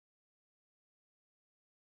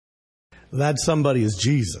That somebody is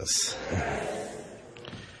Jesus.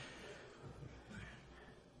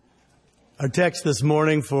 Our text this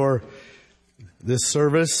morning for this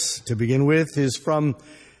service, to begin with, is from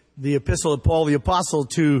the epistle of Paul the Apostle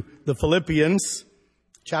to the Philippians,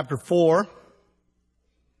 chapter 4,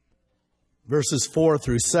 verses 4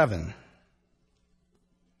 through 7.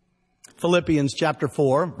 Philippians chapter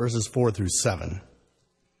 4, verses 4 through 7.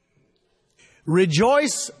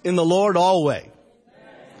 Rejoice in the Lord always.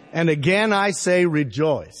 And again I say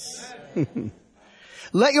rejoice.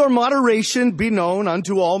 Let your moderation be known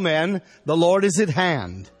unto all men. The Lord is at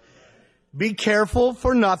hand. Be careful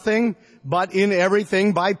for nothing, but in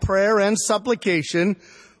everything by prayer and supplication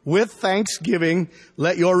with thanksgiving,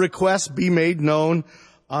 let your requests be made known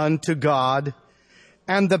unto God.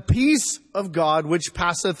 And the peace of God, which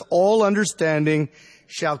passeth all understanding,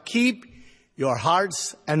 shall keep your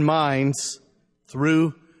hearts and minds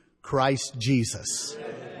through Christ Jesus.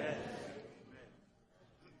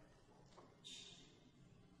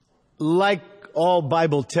 Like all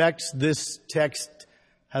Bible texts, this text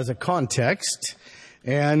has a context,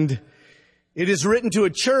 and it is written to a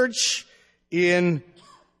church in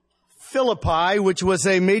Philippi, which was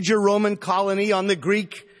a major Roman colony on the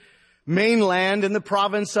Greek mainland in the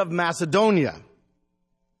province of Macedonia.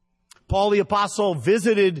 Paul the Apostle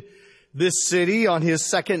visited this city on his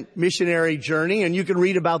second missionary journey, and you can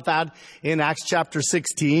read about that in Acts chapter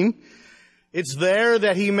 16. It's there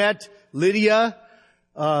that he met Lydia,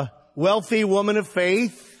 wealthy woman of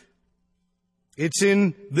faith. It's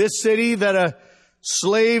in this city that a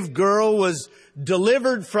slave girl was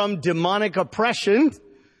delivered from demonic oppression.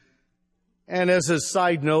 And as a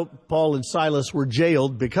side note, Paul and Silas were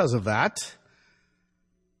jailed because of that.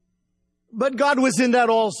 But God was in that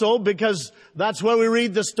also, because that's where we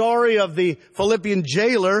read the story of the Philippian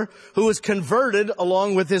jailer who was converted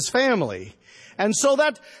along with his family. And so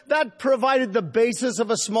that provided the basis of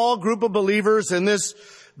a small group of believers in this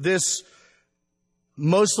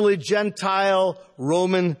mostly Gentile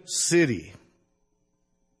Roman city.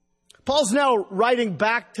 Paul's now writing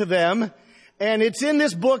back to them, and it's in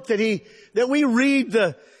this book that we read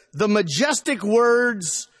the majestic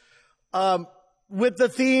words with the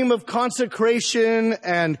theme of consecration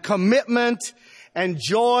and commitment and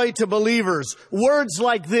joy to believers. Words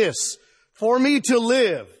like this: for me to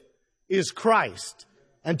live is Christ,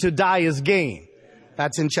 and to die is gain.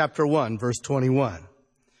 That's in chapter 1, verse 21.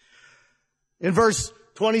 In verse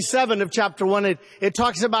 27 of chapter 1, it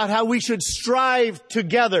talks about how we should strive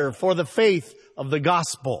together for the faith of the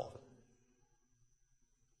gospel.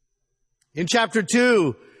 In chapter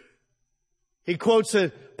 2, he quotes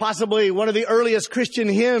possibly one of the earliest Christian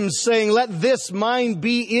hymns saying, "Let this mind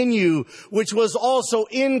be in you, which was also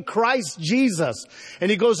in Christ Jesus." And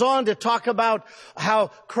he goes on to talk about how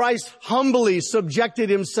Christ humbly subjected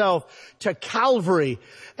himself to Calvary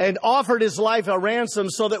and offered his life a ransom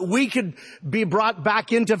so that we could be brought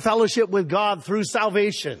back into fellowship with God through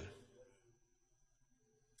salvation.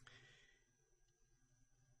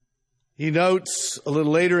 He notes a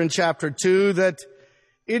little later in chapter 2 that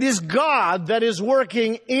it is God that is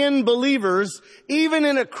working in believers, even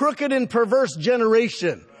in a crooked and perverse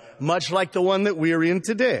generation, much like the one that we are in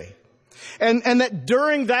today. And that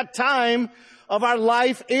during that time of our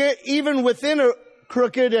life, even within a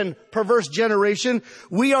crooked and perverse generation,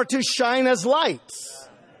 we are to shine as lights.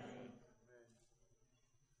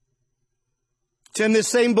 It's in this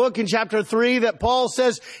same book in chapter 3 that Paul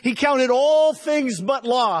says he counted all things but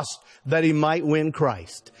loss that he might win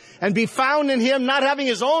Christ and be found in him, not having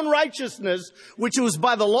his own righteousness, which was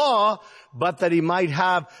by the law, but that he might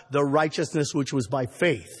have the righteousness which was by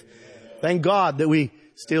faith. Thank God that we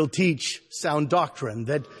still teach sound doctrine,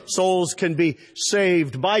 that souls can be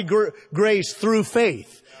saved by grace through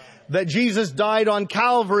faith, that Jesus died on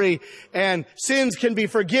Calvary and sins can be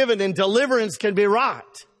forgiven and deliverance can be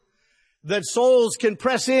wrought, that souls can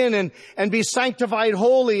press in and be sanctified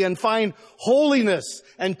holy and find holiness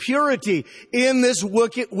and purity in this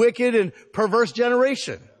wicked and perverse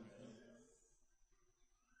generation.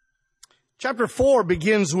 Chapter 4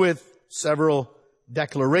 begins with several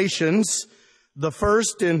declarations. The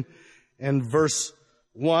first in verse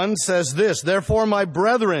 1 says this: "Therefore, my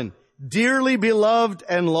brethren, dearly beloved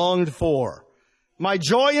and longed for, my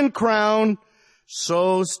joy and crown,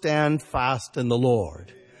 so stand fast in the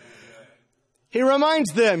Lord." He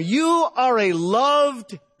reminds them, you are a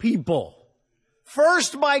loved people.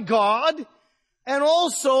 First by God, and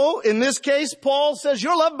also, in this case, Paul says,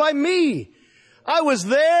 you're loved by me. I was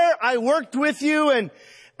there, I worked with you,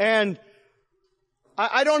 and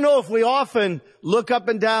I don't know if we often look up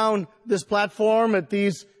and down this platform at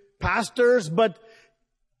these pastors, but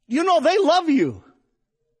you know, they love you.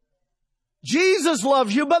 Jesus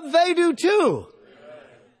loves you, but they do too.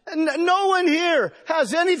 No one here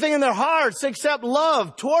has anything in their hearts except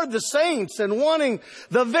love toward the saints and wanting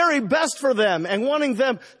the very best for them and wanting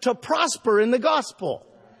them to prosper in the gospel.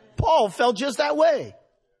 Paul felt just that way.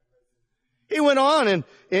 He went on and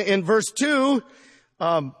in verse 2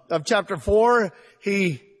 of chapter 4,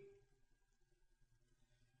 he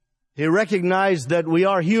recognized that we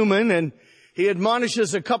are human, and he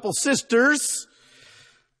admonishes a couple sisters,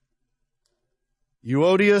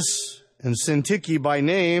 Euodias and Syntyche by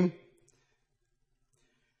name,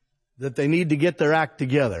 that they need to get their act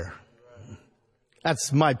together.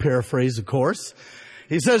 That's my paraphrase, of course.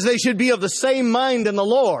 He says they should be of the same mind in the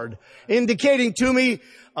Lord, indicating to me,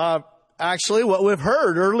 actually what we've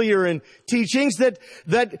heard earlier in teachings, that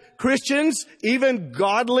Christians, even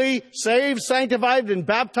godly, saved, sanctified, and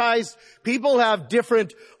baptized people have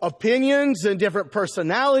different opinions and different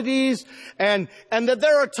personalities, and that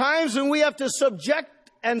there are times when we have to subject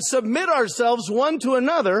and submit ourselves one to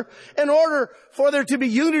another in order for there to be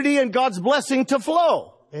unity and God's blessing to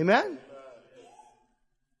flow. Amen?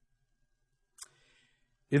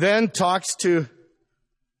 He then talks to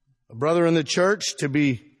a brother in the church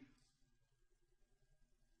to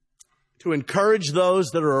encourage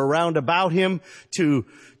those that are around about him to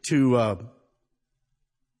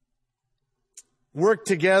work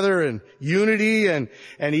together in unity, and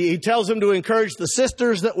he tells them to encourage the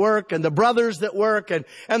sisters that work and the brothers that work, and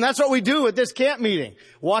that's what we do at this camp meeting,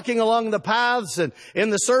 walking along the paths and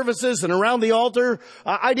in the services and around the altar.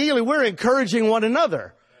 Ideally, we're encouraging one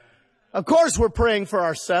another. Of course, we're praying for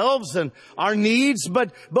ourselves and our needs,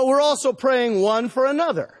 but we're also praying one for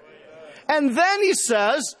another. And then he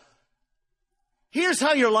says, here's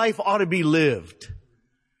how your life ought to be lived: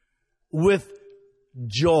 with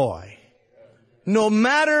joy, no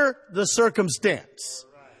matter the circumstance.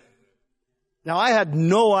 Now, I had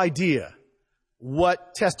no idea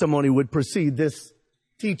what testimony would precede this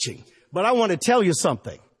teaching, but I want to tell you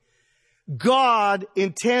something. God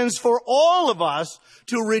intends for all of us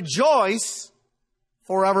to rejoice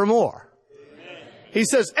forevermore. Amen. He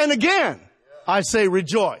says, and again, I say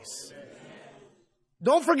rejoice. Amen.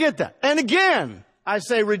 Don't forget that. And again, I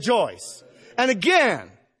say rejoice. And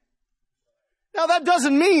again. Now, that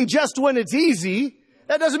doesn't mean just when it's easy.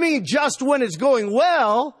 That doesn't mean just when it's going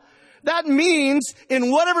well. That means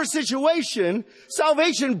in whatever situation,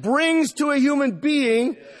 salvation brings to a human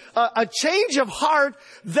being a change of heart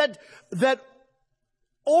that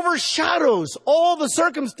overshadows all the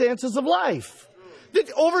circumstances of life.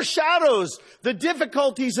 That overshadows the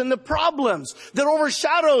difficulties and the problems. That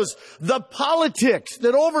overshadows the politics.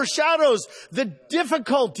 That overshadows the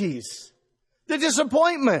difficulties, the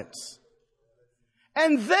disappointments.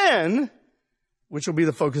 And then, which will be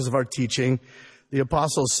the focus of our teaching, the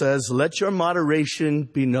apostle says, let your moderation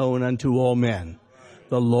be known unto all men.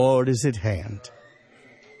 The Lord is at hand.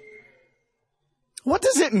 What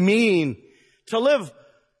does it mean to live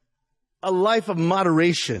a life of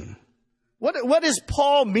moderation? What does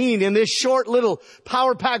Paul mean in this short little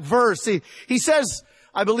power-packed verse? He says,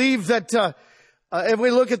 I believe that if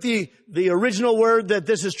we look at the original word that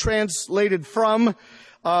this is translated from,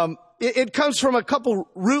 it comes from a couple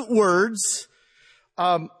root words.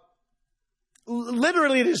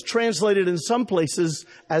 Literally, it is translated in some places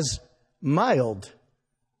as mild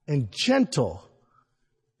and gentle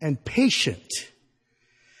and patient.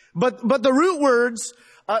 But the root words,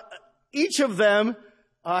 each of them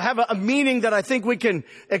have a meaning that I think we can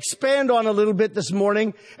expand on a little bit this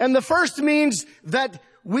morning. And the first means that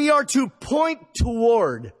we are to point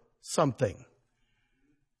toward something.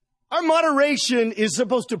 Our moderation is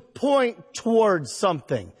supposed to point towards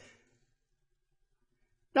something.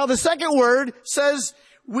 Now, the second word says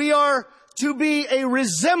we are to be a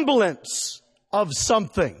resemblance of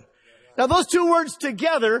something. Now, those two words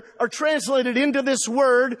together are translated into this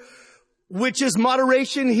word, which is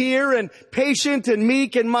moderation here, and patient and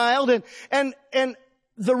meek and mild. And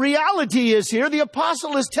the reality is here, the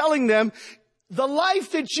apostle is telling them, the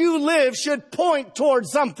life that you live should point towards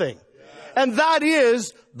something. And that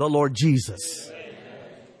is the Lord Jesus.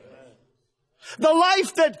 The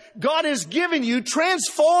life that God has given you,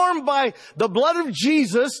 transformed by the blood of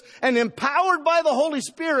Jesus and empowered by the Holy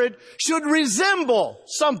Spirit, should resemble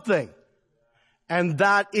something. And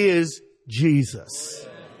that is Jesus.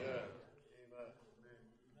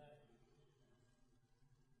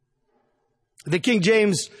 The King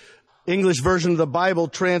James English version of the Bible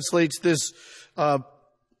translates this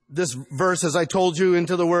verse, as I told you,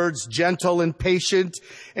 into the words gentle and patient.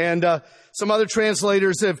 And some other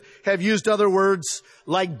translators have used other words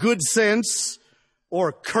like good sense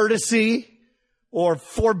or courtesy or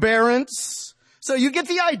forbearance. So you get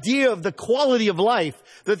the idea of the quality of life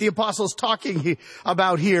that the apostle's talking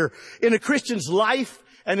about here in a Christian's life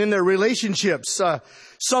and in their relationships.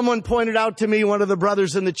 Someone pointed out to me, one of the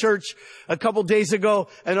brothers in the church a couple days ago,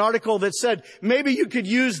 an article that said maybe you could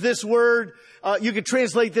use this word, you could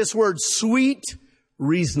translate this word, sweet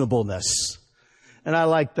reasonableness. And I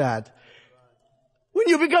like that. When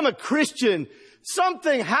you become a Christian,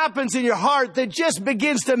 something happens in your heart that just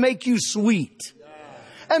begins to make you sweet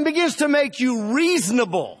and begins to make you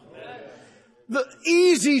reasonable,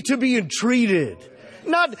 easy to be entreated,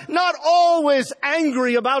 not always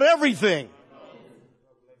angry about everything.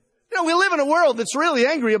 You know, we live in a world that's really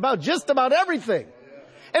angry about just about everything.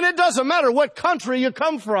 And it doesn't matter what country you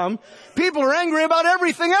come from, people are angry about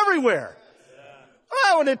everything everywhere.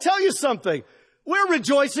 I want to tell you something. We're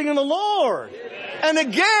rejoicing in the Lord. And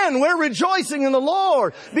again, we're rejoicing in the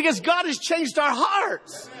Lord because God has changed our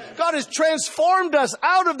hearts. God has transformed us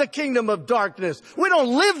out of the kingdom of darkness. We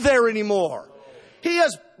don't live there anymore. He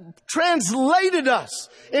has translated us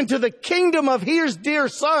into the kingdom of His dear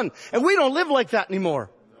Son. And we don't live like that anymore.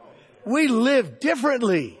 We live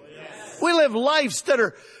differently. We live lives that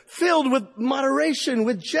are filled with moderation,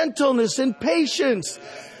 with gentleness and patience.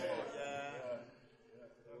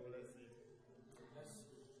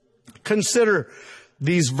 Consider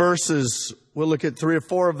these verses. We'll look at 3 or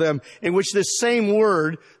 4 of them in which this same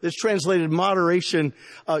word that's translated moderation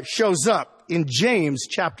shows up in James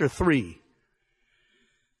chapter 3.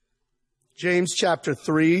 James chapter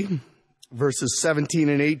 3, verses 17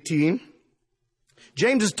 and 18.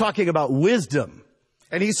 James is talking about wisdom.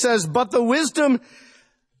 And he says, but the wisdom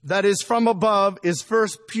that is from above is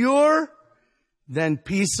first pure, then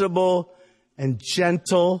peaceable and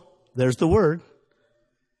gentle. There's the word.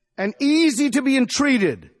 And easy to be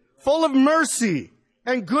entreated, full of mercy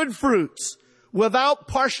and good fruits, without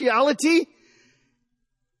partiality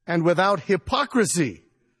and without hypocrisy.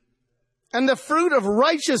 And the fruit of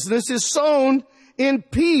righteousness is sown in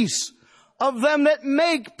peace of them that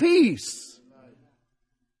make peace.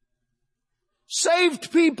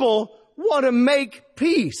 Saved people want to make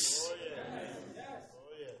peace.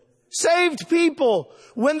 Saved people,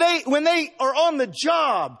 when they are on the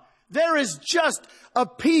job, there is just a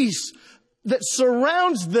peace that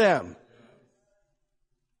surrounds them.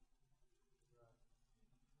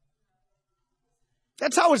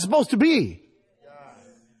 That's how it's supposed to be.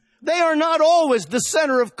 They are not always the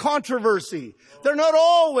center of controversy. They're not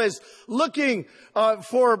always looking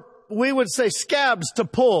for, we would say, scabs to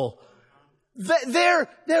pull. They're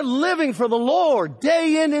living for the Lord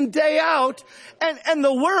day in and day out, and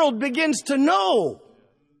the world begins to know.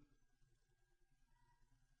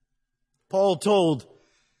 Paul told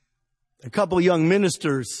a couple of young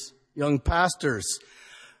ministers, young pastors,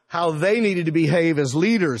 how they needed to behave as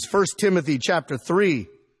leaders. 1 Timothy chapter 3,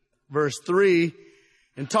 verse 3,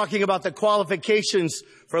 and talking about the qualifications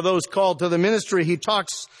for those called to the ministry, he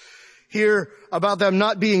talks here about them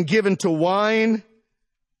not being given to wine,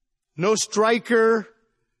 no striker,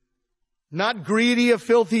 not greedy of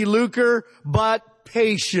filthy lucre, but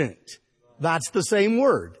patient. That's the same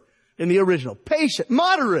word in the original. Patient,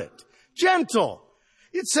 moderate, gentle.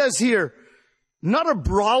 It says here, not a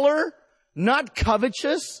brawler, not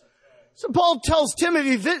covetous. So Paul tells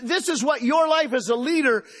Timothy, this is what your life as a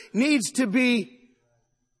leader needs to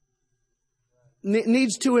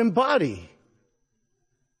embody.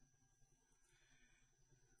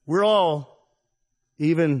 We're all,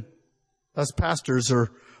 even us pastors,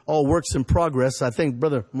 are all works in progress. I think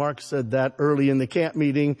Brother Mark said that early in the camp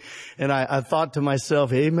meeting, and I thought to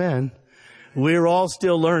myself, amen. We're all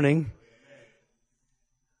still learning.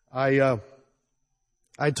 I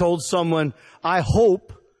told someone, I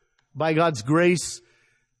hope by God's grace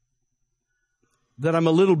that I'm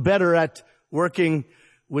a little better at working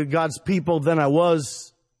with God's people than I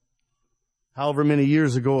was however many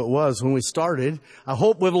years ago it was when we started. I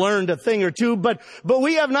hope we've learned a thing or two, but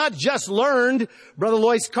we have not just learned. Brother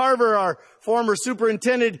Lois Carver, our former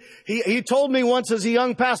superintendent, he told me once as a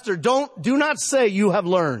young pastor, do not say you have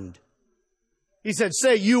learned. He said,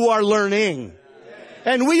 say you are learning.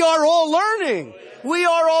 And we are all learning. We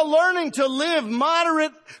are all learning to live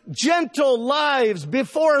moderate, gentle lives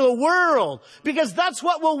before the world, because that's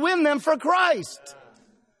what will win them for Christ.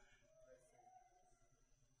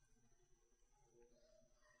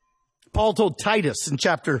 Paul told Titus in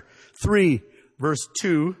chapter 3, verse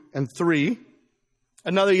 2 and 3,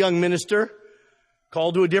 another young minister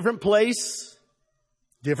called to a different place,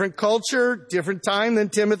 different culture, different time than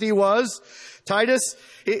Timothy was. Titus,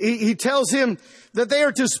 he tells him that they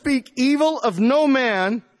are to speak evil of no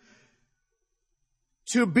man,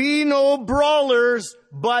 to be no brawlers,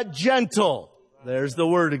 but gentle. There's the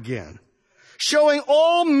word again. showing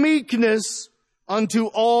all meekness unto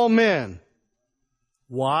all men.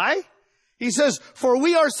 Why? He says, for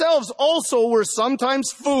we ourselves also were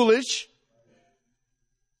sometimes foolish,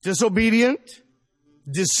 disobedient,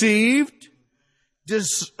 deceived,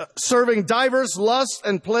 serving divers lusts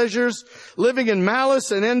and pleasures, living in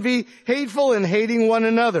malice and envy, hateful and hating one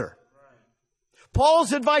another.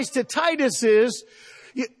 Paul's advice to Titus is,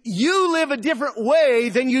 you live a different way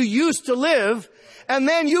than you used to live, and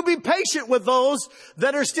then you be patient with those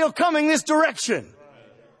that are still coming this direction.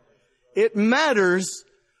 It matters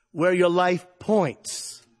where your life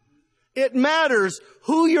points. It matters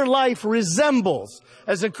who your life resembles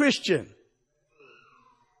as a Christian.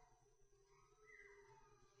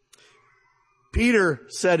 Peter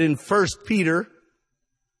said in 1 Peter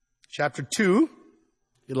chapter 2, if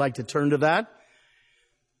you'd like to turn to that.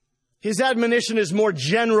 His admonition is more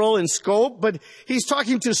general in scope, but he's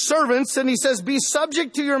talking to servants and he says, be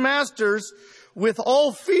subject to your masters with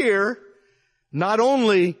all fear, not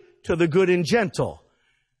only to the good and gentle.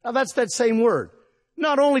 Now that's that same word.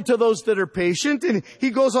 Not only to those that are patient, and he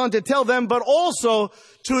goes on to tell them, but also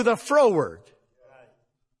to the froward.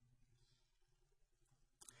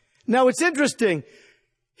 Now it's interesting.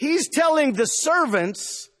 He's telling the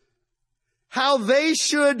servants how they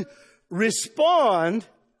should respond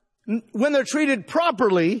when they're treated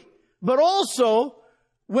properly, but also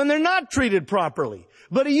when they're not treated properly.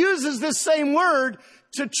 But he uses this same word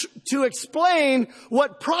to explain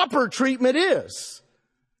what proper treatment is.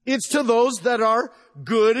 It's to those that are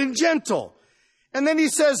good and gentle. And then he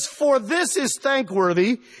says, for this is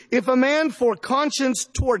thankworthy, if a man for conscience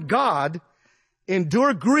toward God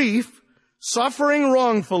endure grief, suffering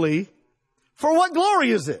wrongfully, for what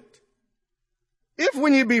glory is it? If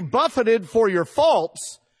when you be buffeted for your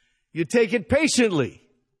faults, you take it patiently.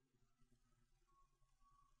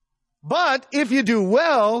 But if you do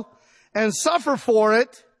well and suffer for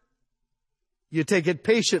it, you take it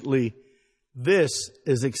patiently. This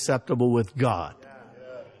is acceptable with God.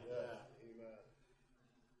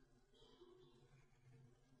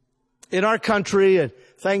 In our country, and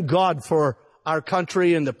thank God for our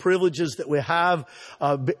country and the privileges that we have,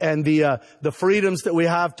 and the freedoms that we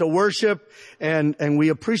have to worship, and we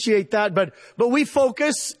appreciate that. But we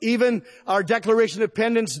focus, even our Declaration of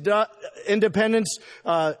Independence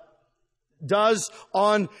does,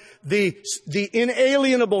 on the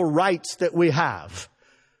inalienable rights that we have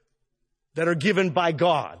that are given by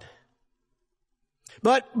God.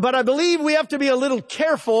 But I believe we have to be a little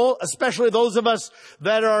careful, especially those of us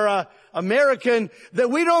that are American, that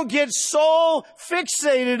we don't get so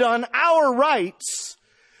fixated on our rights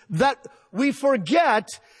that we forget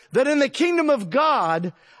that in the kingdom of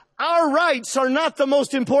God, our rights are not the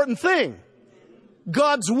most important thing.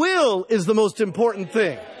 God's will is the most important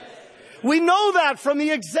thing. We know that from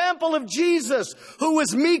the example of Jesus, who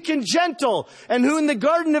was meek and gentle, and who in the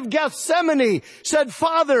Garden of Gethsemane said,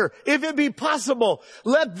 Father, if it be possible,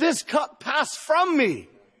 let this cup pass from me.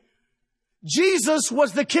 Jesus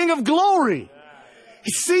was the King of glory.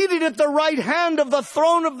 He's seated at the right hand of the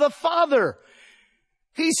throne of the Father.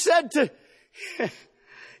 He said to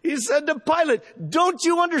Pilate, don't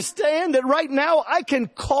you understand that right now I can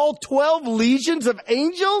call 12 legions of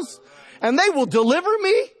angels and they will deliver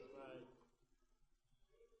me?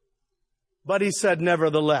 But he said,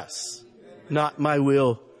 nevertheless, not my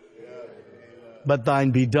will, but thine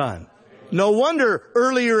be done. No wonder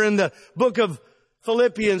earlier in the book of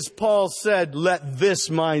Philippians, Paul said, let this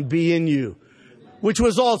mind be in you, which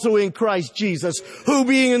was also in Christ Jesus, who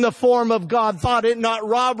being in the form of God, thought it not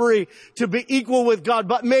robbery to be equal with God,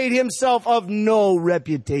 but made himself of no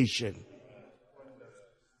reputation.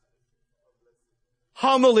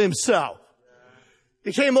 Humbled himself,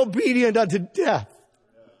 became obedient unto death.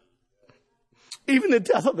 Even the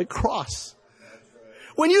death of the cross.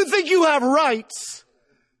 When you think you have rights,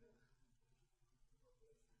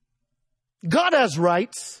 God has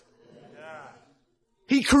rights.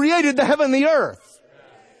 He created the heaven and the earth.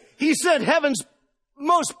 He sent heaven's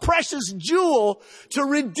most precious jewel to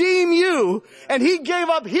redeem you, and he gave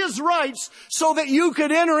up his rights so that you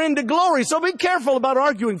could enter into glory. So be careful about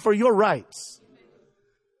arguing for your rights.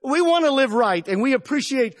 We want to live right, and we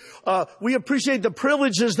appreciate the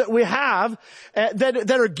privileges that we have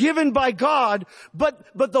that are given by God. But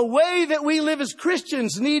the way that we live as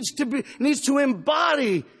Christians needs to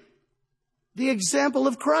embody the example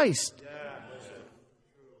of Christ.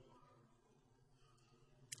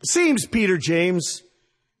 It seems Peter, James,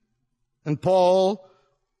 and Paul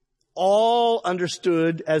all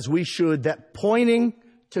understood, as we should, that pointing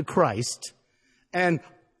to Christ and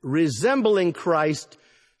resembling Christ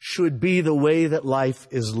should be the way that life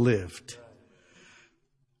is lived.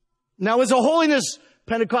 Now, as a holiness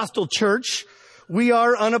Pentecostal church, we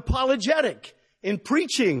are unapologetic in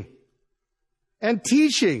preaching and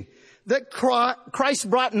teaching that Christ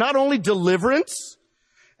brought not only deliverance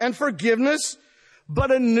and forgiveness, but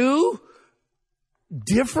a new,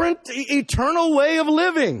 different, eternal way of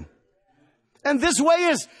living. And this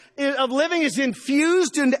way of living is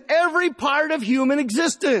infused into every part of human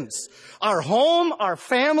existence. Our home, our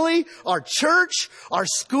family, our church, our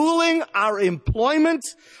schooling, our employment,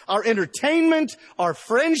 our entertainment, our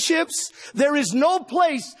friendships. There is no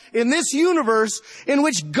place in this universe in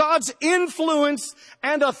which God's influence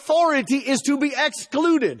and authority is to be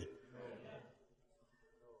excluded.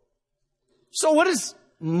 So what does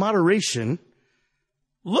moderation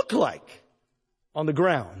look like on the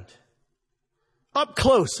ground? Up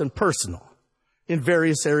close and personal in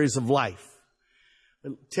various areas of life.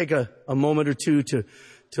 Take a moment or two to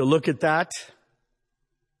look at that.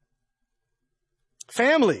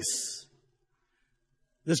 Families.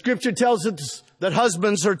 The scripture tells us that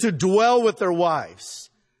husbands are to dwell with their wives,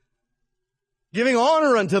 giving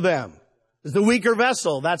honor unto them as the weaker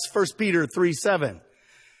vessel. That's 1 Peter 3:7.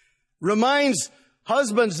 Reminds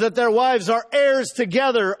husbands that their wives are heirs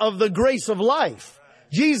together of the grace of life.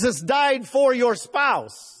 Jesus died for your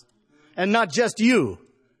spouse and not just you.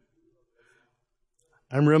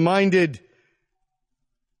 I'm reminded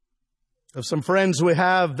of some friends we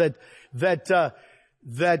have that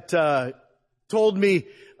told me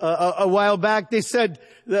a while back. They said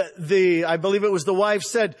I believe it was the wife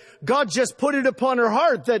said, God just put it upon her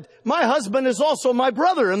heart that my husband is also my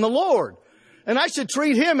brother in the Lord, and I should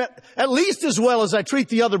treat him at least as well as I treat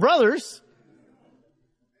the other brothers.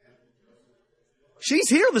 She's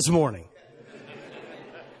here this morning.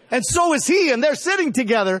 And so is he, and they're sitting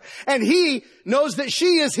together, and he knows that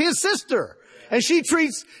she is his sister. And he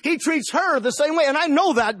treats her the same way. And I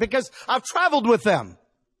know that because I've traveled with them.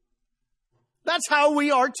 That's how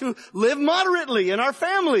we are to live moderately in our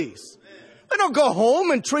families. We don't go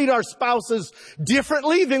home and treat our spouses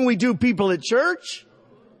differently than we do people at church.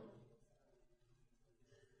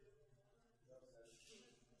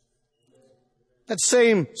 That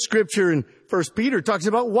same scripture in 1 Peter talks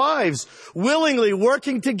about wives willingly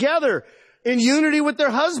working together in unity with their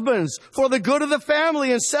husbands for the good of the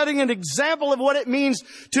family and setting an example of what it means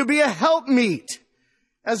to be a helpmeet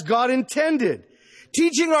as God intended.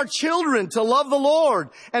 Teaching our children to love the Lord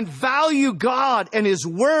and value God and His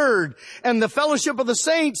Word and the fellowship of the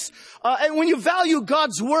saints. And when you value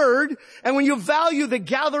God's Word and when you value the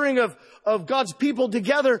gathering of God's people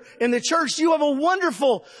together in the church, you have a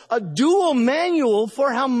wonderful, dual manual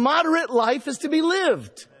for how moderate life is to be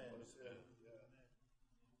lived.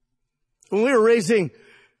 When we were raising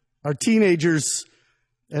our teenagers,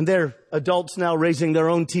 and they're adults now raising their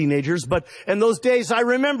own teenagers, but in those days I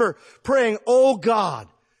remember praying, oh God,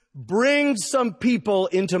 bring some people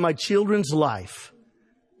into my children's life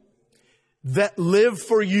that live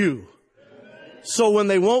for you. So when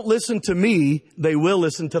they won't listen to me, they will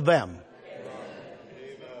listen to them.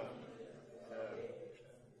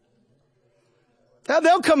 Now,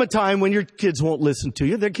 there'll come a time when your kids won't listen to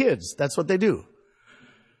you. They're kids. That's what they do.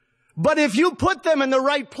 But if you put them in the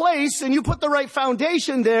right place and you put the right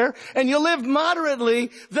foundation there and you live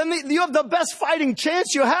moderately, then you have the best fighting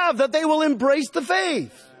chance you have that they will embrace the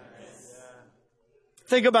faith.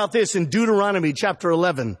 Think about this in Deuteronomy chapter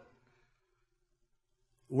 11.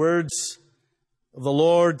 Words of the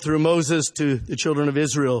Lord through Moses to the children of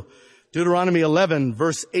Israel. Deuteronomy 11,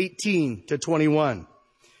 verse 18 to 21.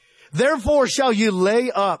 Therefore shall you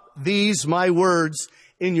lay up these my words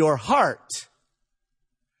in your heart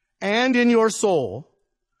and in your soul,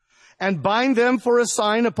 and bind them for a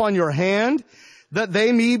sign upon your hand, that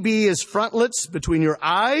they may be as frontlets between your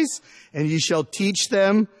eyes, and ye shall teach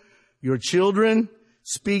them your children,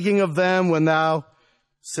 speaking of them when thou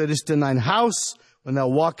sittest in thine house, when thou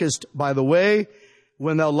walkest by the way,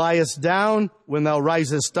 when thou liest down, when thou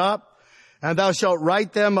risest up, and thou shalt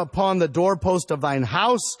write them upon the doorpost of thine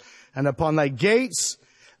house and upon thy gates,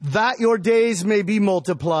 that your days may be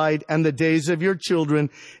multiplied, and the days of your children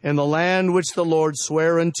in the land which the Lord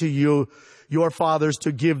sware unto you, your fathers,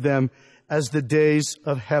 to give them as the days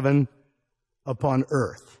of heaven upon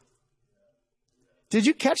earth. Did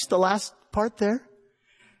you catch the last part there?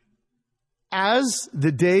 As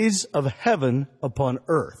the days of heaven upon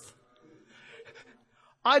earth.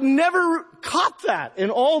 I never caught that in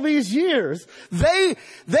all these years. They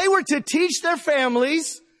were to teach their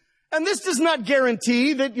families And this does not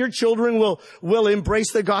guarantee that your children will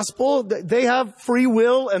embrace the gospel. They have free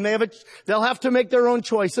will and they'll have to make their own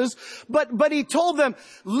choices. But he told them,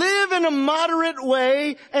 live in a moderate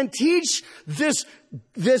way and teach this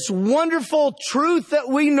wonderful truth that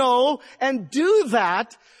we know, and do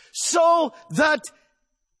that so that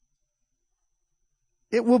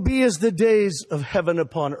it will be as the days of heaven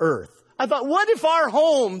upon earth. I thought, what if our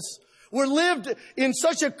homes were lived in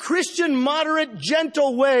such a Christian, moderate,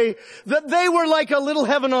 gentle way that they were like a little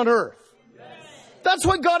heaven on earth? Yes. That's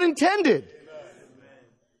what God intended. Amen.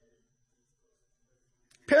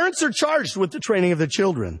 Parents are charged with the training of the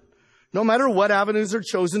children, no matter what avenues are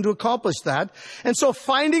chosen to accomplish that. And so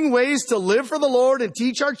finding ways to live for the Lord and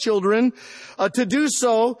teach our children to do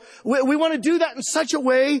so, we want to do that in such a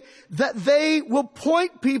way that they will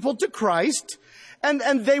point people to Christ,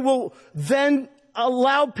 and they will then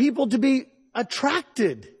allow people to be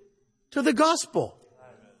attracted to the gospel.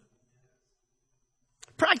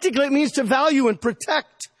 Practically, it means to value and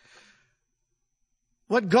protect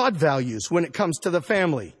what God values when it comes to the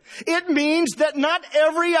family. It means that not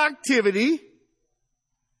every activity,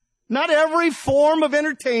 not every form of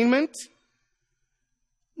entertainment,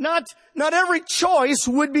 not every choice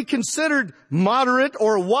would be considered moderate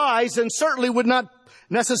or wise, and certainly would not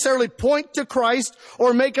necessarily point to Christ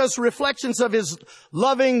or make us reflections of His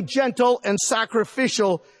loving, gentle, and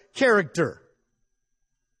sacrificial character.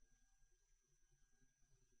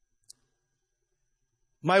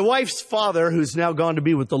 My wife's father, who's now gone to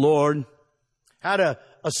be with the Lord, had a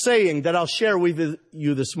saying that I'll share with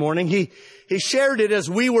you this morning. He shared it as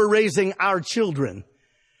we were raising our children.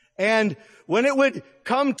 And when it would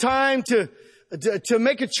come time to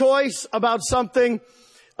make a choice about something,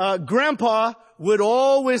 Grandpa would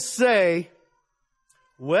always say,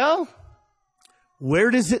 well, where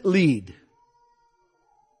does it lead?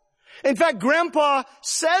 In fact, Grandpa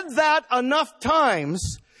said that enough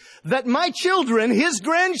times that my children, his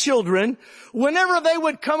grandchildren, whenever they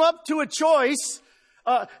would come up to a choice,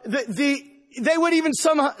 they would even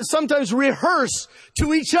sometimes rehearse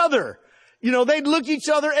to each other. You know, they'd look each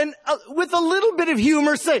other and with a little bit of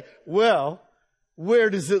humor say, well, where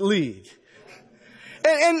does it lead?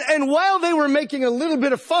 And while they were making a little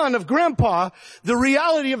bit of fun of Grandpa, the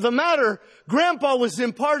reality of the matter, Grandpa was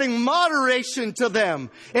imparting moderation to them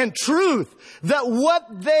and truth,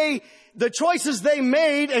 that the choices they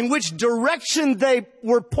made and which direction they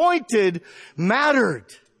were pointed mattered.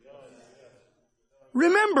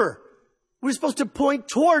 Remember, we're supposed to point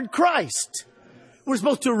toward Christ. We're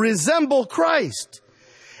supposed to resemble Christ.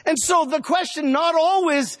 And so the question not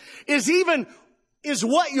always is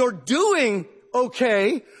what you're doing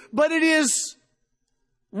okay, but it is,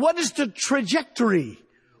 what is the trajectory?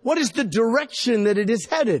 What is the direction that it is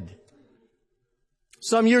headed?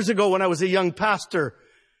 Some years ago when I was a young pastor,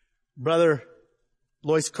 Brother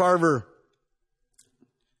Lois Carver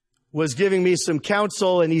was giving me some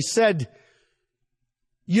counsel, and he said,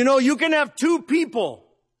 you know, you can have two people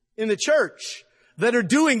in the church that are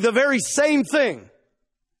doing the very same thing,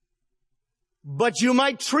 but you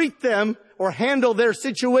might treat them or handle their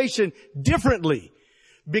situation differently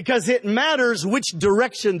because it matters which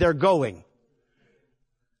direction they're going.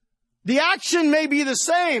 The action may be the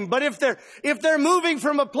same, but if they're moving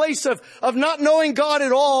from a place of not knowing God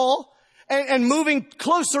at all and moving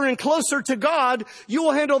closer and closer to God, you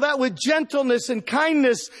will handle that with gentleness and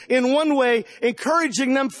kindness in one way,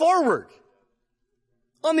 encouraging them forward.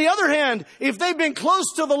 On the other hand, if they've been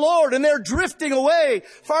close to the Lord and they're drifting away,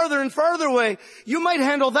 farther and farther away, you might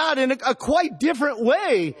handle that in a quite different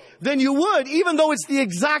way than you would, even though it's the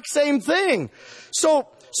exact same thing. So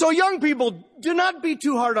young people, do not be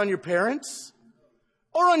too hard on your parents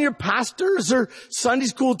or on your pastors or Sunday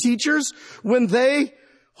school teachers when they,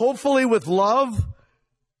 hopefully with love,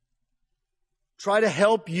 try to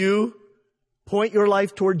help you point your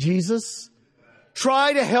life toward Jesus.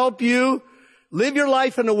 Try to help you live your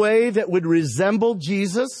life in a way that would resemble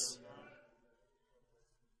Jesus.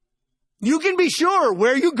 You can be sure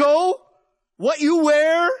where you go, what you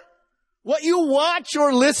wear, what you watch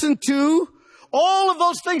or listen to, all of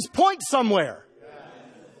those things point somewhere.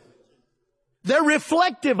 They're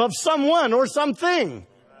reflective of someone or something.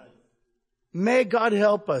 May God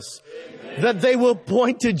help us that they will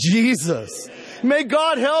point to Jesus. May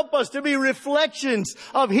God help us to be reflections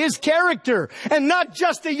of His character and not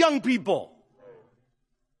just the young people.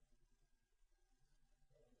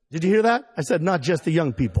 Did you hear that? I said not just the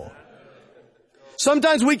young people.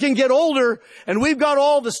 Sometimes we can get older and we've got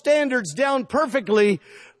all the standards down perfectly,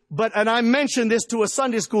 and I mentioned this to a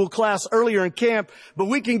Sunday school class earlier in camp, but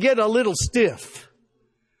we can get a little stiff.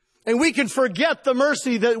 And we can forget the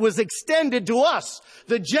mercy that was extended to us,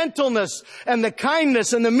 the gentleness and the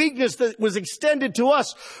kindness and the meekness that was extended to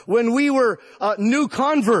us when we were new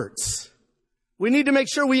converts. We need to make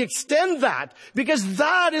sure we extend that, because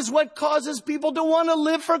that is what causes people to want to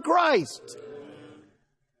live for Christ.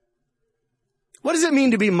 What does it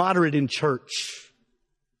mean to be moderate in church?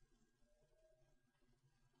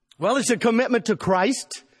 Well, it's a commitment to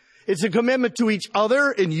Christ. It's a commitment to each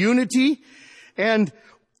other in unity. And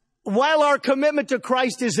while our commitment to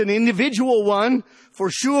Christ is an individual one, for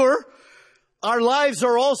sure, our lives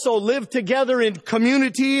are also lived together in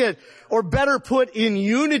community, or better put, in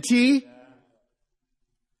unity.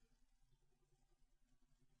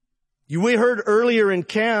 We heard earlier in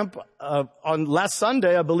camp, on last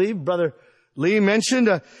Sunday, I believe, Brother Lee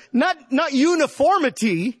mentioned, not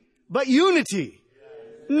uniformity, but unity.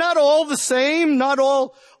 Not all the same, not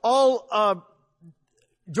all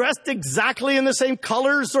dressed exactly in the same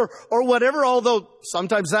colors or whatever, although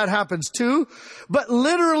sometimes that happens too. But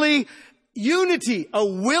literally, unity, a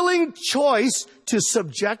willing choice to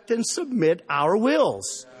subject and submit our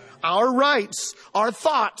wills, our rights, our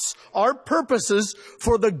thoughts, our purposes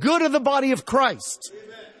for the good of the body of Christ.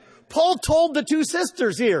 Amen. Paul told the two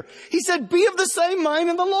sisters here, he said, be of the same mind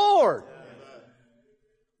in the Lord.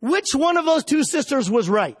 Amen. Which one of those two sisters was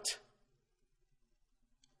right?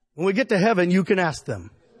 When we get to heaven, you can ask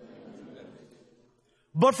them.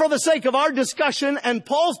 But for the sake of our discussion and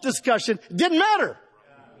Paul's discussion, it didn't matter.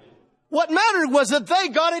 What mattered was that they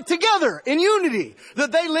got it together in unity,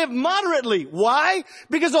 that they lived moderately. Why?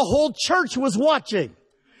 Because the whole church was watching.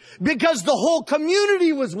 Because the whole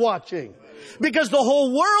community was watching. Because the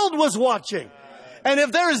whole world was watching. And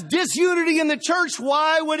if there is disunity in the church,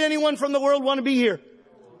 why would anyone from the world want to be here?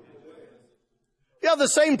 You have the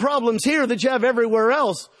same problems here that you have everywhere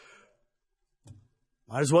else.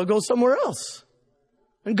 Might as well go somewhere else.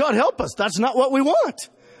 And God help us, that's not what we want.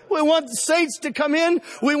 We want saints to come in.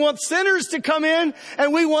 We want sinners to come in.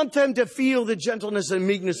 And we want them to feel the gentleness and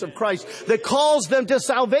meekness of Christ that calls them to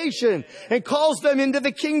salvation and calls them into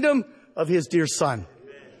the kingdom of His dear Son.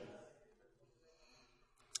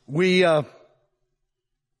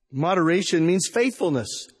 Moderation means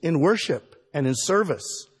faithfulness in worship and in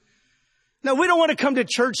service. Now, we don't want to come to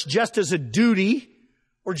church just as a duty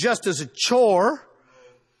or just as a chore.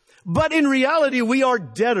 But in reality, we are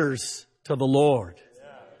debtors to the Lord.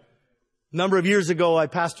 A number of years ago, I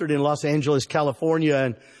pastored in Los Angeles, California,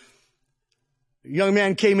 and a young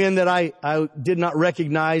man came in that I did not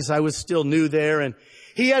recognize. I was still new there, and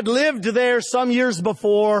he had lived there some years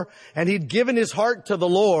before, and he'd given his heart to the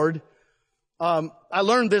Lord. I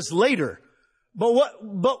learned this later.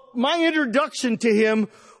 But my introduction to him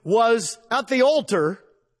was at the altar,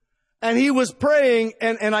 and he was praying,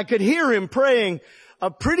 and I could hear him praying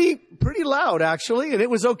pretty loud, actually, and it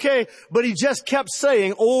was okay. But he just kept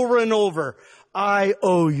saying over and over, I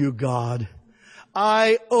owe you, God.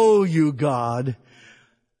 I owe you, God.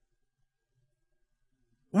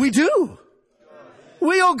 We do.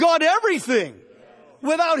 We owe God everything.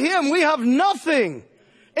 Without Him, we have nothing.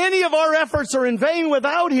 Any of our efforts are in vain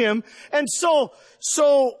without Him. And so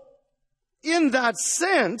in that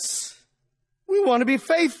sense, we want to be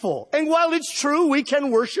faithful. And while it's true, we can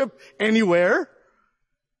worship anywhere.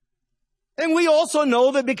 And we also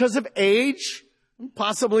know that because of age,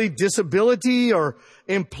 possibly disability or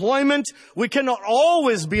employment, we cannot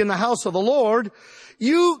always be in the house of the Lord.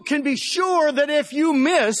 You can be sure that if you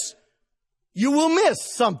miss, you will miss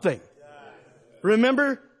something.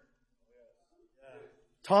 Remember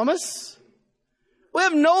Thomas? We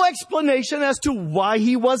have no explanation as to why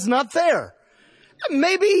he was not there.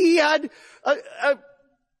 Maybe he had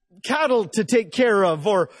cattle to take care of,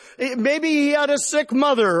 or maybe he had a sick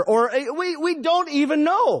mother, or we don't even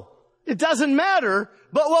know. It doesn't matter.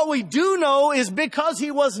 But what we do know is because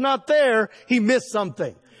he was not there, he missed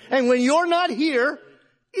something. And when you're not here,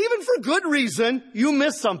 even for good reason, you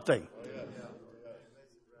miss something.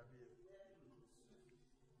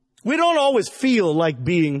 We don't always feel like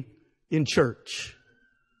being in church.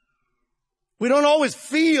 We don't always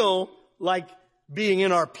feel like being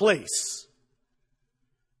in our place.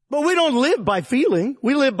 But we don't live by feeling.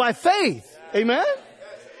 We live by faith. Amen?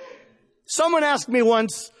 Someone asked me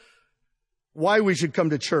once why we should come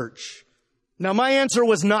to church. Now, my answer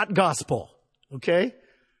was not gospel. Okay?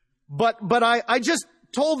 But I just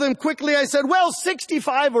told them quickly, I said, well,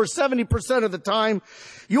 65 or 70% of the time,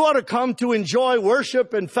 you ought to come to enjoy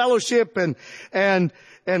worship and fellowship and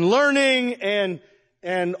learning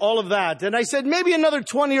and all of that. And I said, maybe another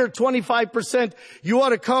 20 or 25%, you ought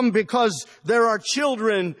to come because there are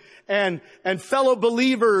children and fellow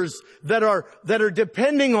believers that are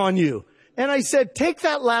depending on you. And I said, take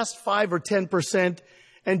that last 5 or 10%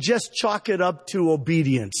 and just chalk it up to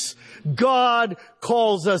obedience. God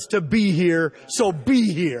calls us to be here, so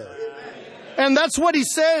be here. And that's what he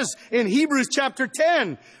says in Hebrews chapter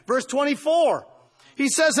 10, verse 24. He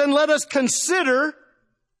says, and let us consider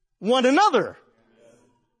one another.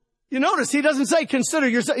 You notice he doesn't say consider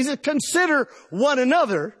yourself. He says consider one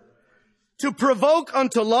another to provoke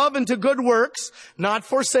unto love and to good works, not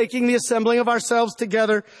forsaking the assembling of ourselves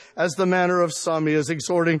together as the manner of some is,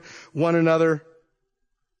 exhorting one another.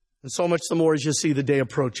 And so much the more as you see the day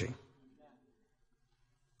approaching.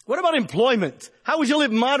 What about employment? How would you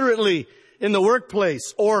live moderately in the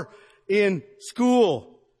workplace or in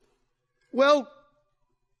school? Well,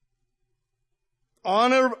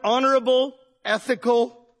 honorable,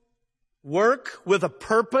 ethical work with a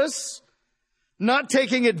purpose, not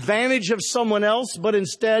taking advantage of someone else, but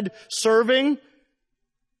instead serving.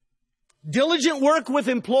 Diligent work with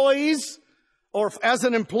employees or as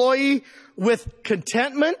an employee with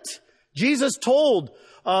contentment. Jesus told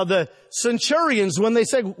the centurions when they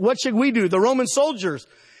said, what should we do? The Roman soldiers.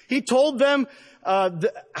 He told them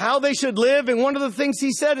how they should live. And one of the things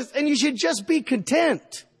he said is, and you should just be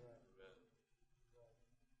content.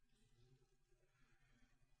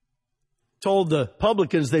 Told the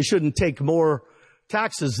publicans they shouldn't take more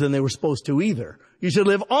taxes than they were supposed to either. You should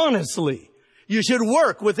live honestly. You should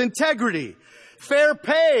work with integrity, fair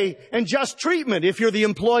pay, and just treatment if you're the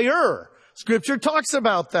employer. Scripture talks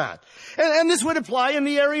about that. And this would apply in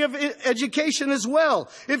the area of education as well.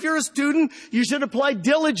 If you're a student, you should apply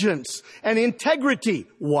diligence and integrity.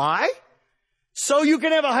 Why? So you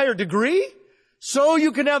can have a higher degree? So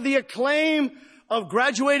you can have the acclaim of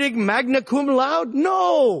graduating magna cum laude?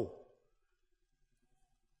 No.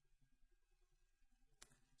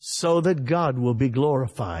 So that God will be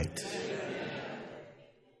glorified.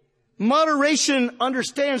 Moderation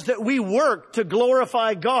understands that we work to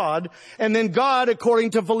glorify God, and then God, according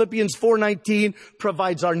to Philippians 4:19,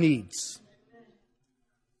 provides our needs.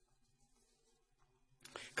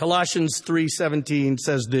 Colossians 3:17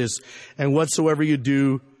 says this, and whatsoever you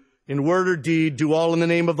do, in word or deed, do all in the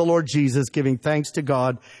name of the Lord Jesus, giving thanks to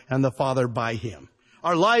God and the Father by Him.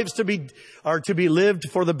 Our lives are to be lived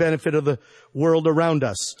for the benefit of the world around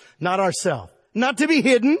us, not ourselves. Not to be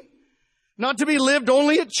hidden, not to be lived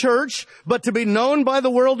only at church, but to be known by the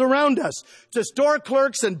world around us. To store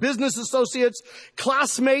clerks and business associates,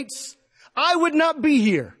 classmates, I would not be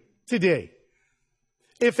here today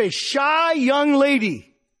if a shy young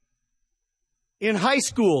lady in high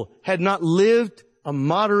school had not lived a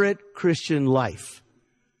moderate Christian life.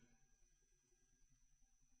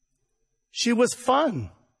 She was fun.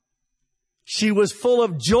 She was full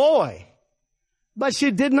of joy, but she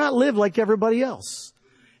did not live like everybody else.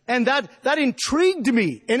 And that intrigued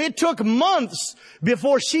me. And it took months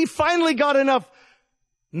before she finally got enough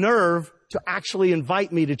nerve to actually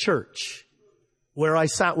invite me to church, where I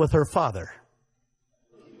sat with her father.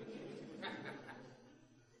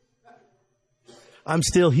 I'm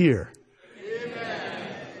still here.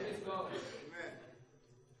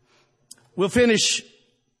 We'll finish.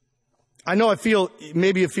 I know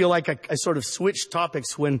maybe you feel like I sort of switched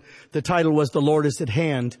topics when the title was The Lord is at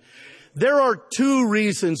Hand. There are 2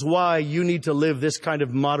 reasons why you need to live this kind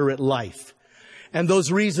of moderate life. And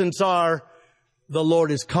those reasons are, the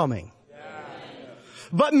Lord is coming.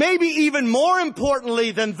 But maybe even more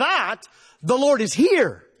importantly than that, the Lord is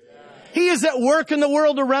here. He is at work in the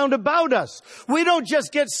world around about us. We don't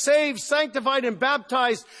just get saved, sanctified, and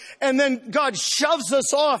baptized, and then God shoves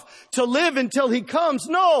us off to live until He comes.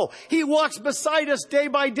 No, He walks beside us day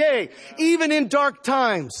by day, even in dark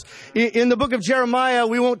times. In the book of Jeremiah,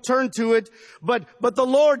 we won't turn to it, but the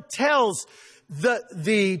Lord tells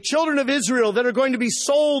the children of Israel that are going to be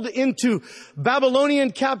sold into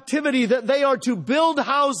Babylonian captivity that they are to build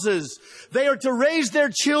houses, they are to raise their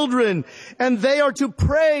children, and they are to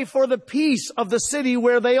pray for the peace of the city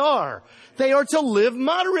where they are. They are to live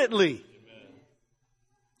moderately.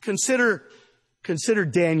 Consider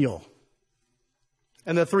Daniel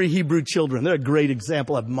and the 3 Hebrew children. They're a great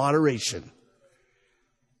example of moderation.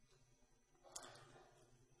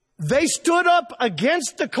 They stood up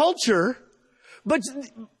against the culture. We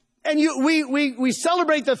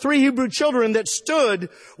celebrate the 3 Hebrew children that stood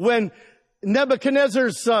when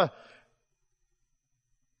Nebuchadnezzar's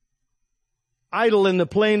idol in the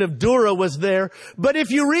plain of Dura was there. But if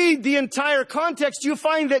you read the entire context, you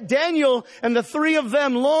find that Daniel and the 3 of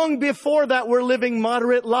them long before that were living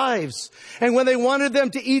moderate lives. And when they wanted them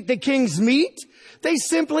to eat the king's meat, they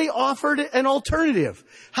simply offered an alternative.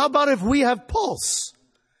 How about if we have pulse?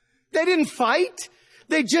 They didn't fight.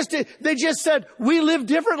 They just said, we live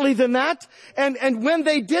differently than that. And when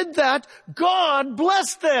they did that, God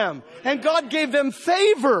blessed them. And God gave them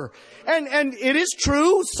favor. And it is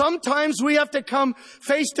true, sometimes we have to come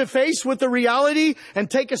face to face with the reality and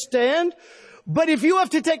take a stand. But if you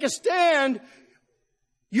have to take a stand,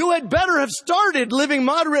 you had better have started living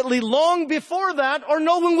moderately long before that, or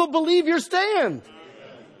no one will believe your stand.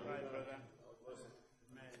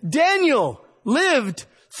 Daniel lived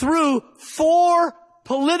through 4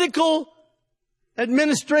 political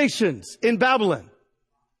administrations in Babylon.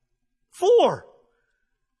 4.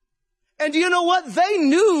 And do you know what? They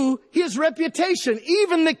knew his reputation.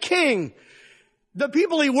 Even the king. The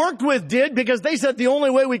people he worked with did, because they said the only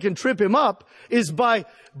way we can trip him up is by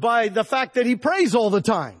the fact that he prays all the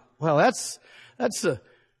time. Well, that's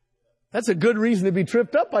a good reason to be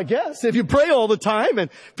tripped up, I guess. If you pray all the time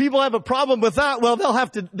and people have a problem with that, well, they'll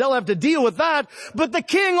have to deal with that. But the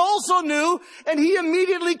king also knew, and he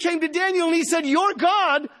immediately came to Daniel and he said, your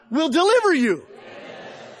God will deliver you.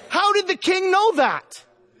 How did the king know that?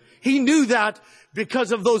 He knew that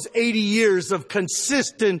because of those 80 years of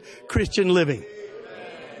consistent Christian living.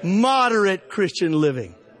 Moderate Christian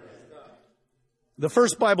living. The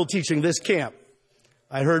first Bible teaching this camp,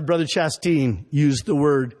 I heard Brother Chastain use the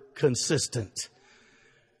word consistent.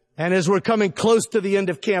 And as we're coming close to the end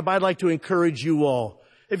of camp, I'd like to encourage you all.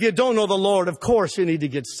 If you don't know the Lord, of course you need to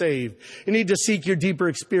get saved. You need to seek your deeper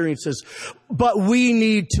experiences. But we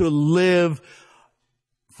need to live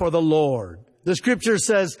for the Lord. The scripture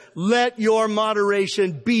says, let your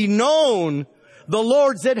moderation be known. The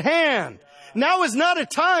Lord's at hand. Now is not a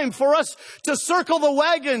time for us to circle the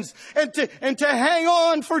wagons and to hang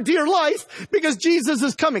on for dear life, because Jesus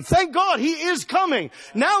is coming. Thank God he is coming.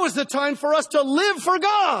 Now is the time for us to live for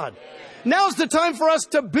God. Now is the time for us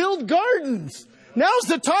to build gardens. Now is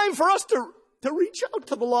the time for us to reach out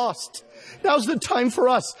to the lost. Now is the time for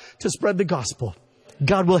us to spread the gospel.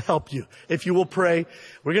 God will help you if you will pray.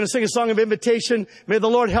 We're going to sing a song of invitation. May the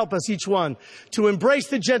Lord help us, each one, to embrace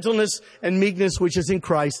the gentleness and meekness which is in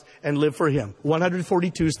Christ and live for him.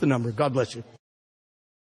 142 is the number. God bless you.